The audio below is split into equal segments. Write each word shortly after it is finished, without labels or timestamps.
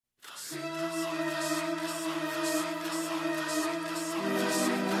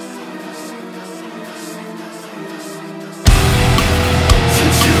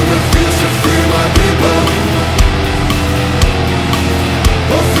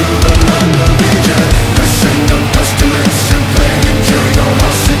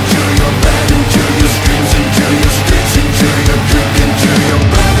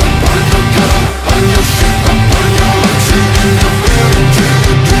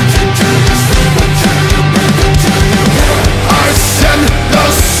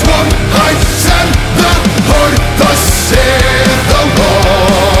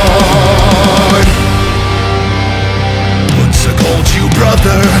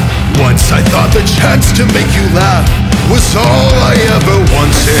Once I thought the chance to make you laugh was all I ever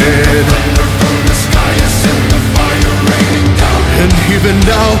wanted. And even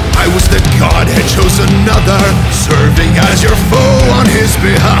now, I was the god had chose another. Serving as your foe on his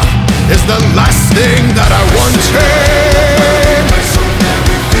behalf is the last thing that I wanted.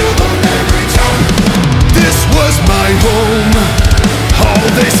 This was my home. All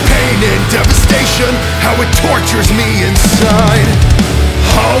this pain and devastation, how it tortures me inside.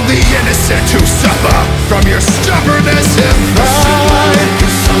 All the innocent who suffer from your stubbornness and pride.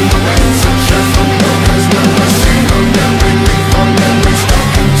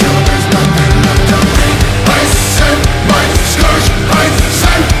 I sent my scourge, I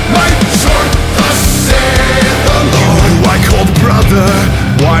sent my sword, thus saith the Lord. You, my cold brother,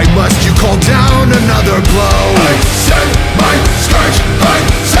 why must you call down another blow? I sent my scourge, I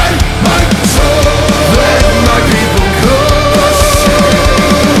sent my sword. Let my people go.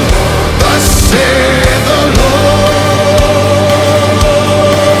 Thus saith the Lord.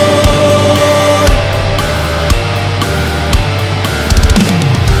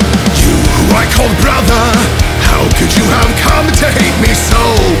 You, who I called brother, how could you have come to hate me so?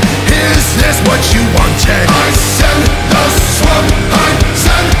 Is this what you wanted?